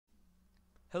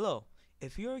Hello,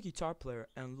 if you're a guitar player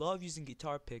and love using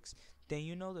guitar picks, then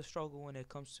you know the struggle when it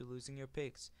comes to losing your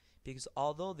picks. Because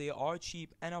although they are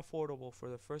cheap and affordable for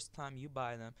the first time you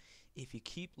buy them, if you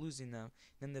keep losing them,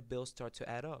 then the bills start to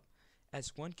add up.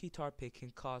 As one guitar pick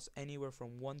can cost anywhere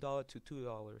from $1 to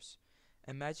 $2.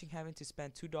 Imagine having to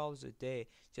spend $2 a day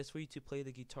just for you to play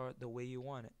the guitar the way you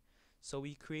want it. So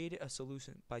we created a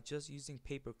solution by just using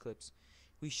paper clips.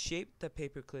 We shaped the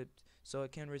paper clip so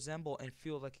it can resemble and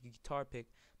feel like a guitar pick,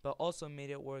 but also made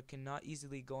it where it cannot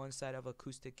easily go inside of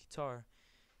acoustic guitar.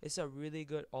 It's a really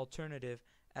good alternative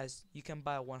as you can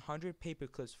buy 100 paper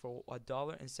clips for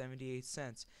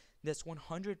 $1.78. That's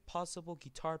 100 possible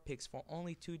guitar picks for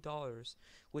only $2,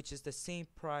 which is the same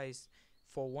price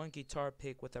for one guitar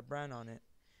pick with a brand on it.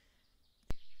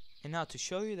 And now to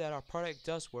show you that our product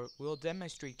does work, we'll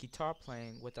demonstrate guitar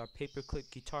playing with our paperclip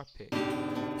guitar pick.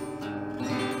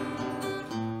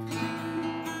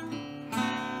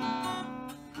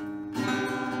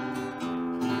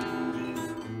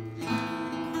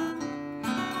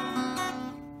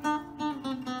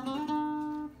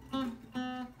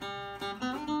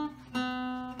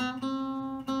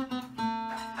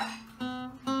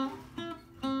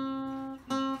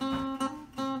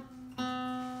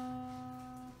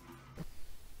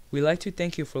 We'd like to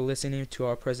thank you for listening to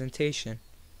our presentation.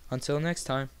 Until next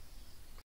time.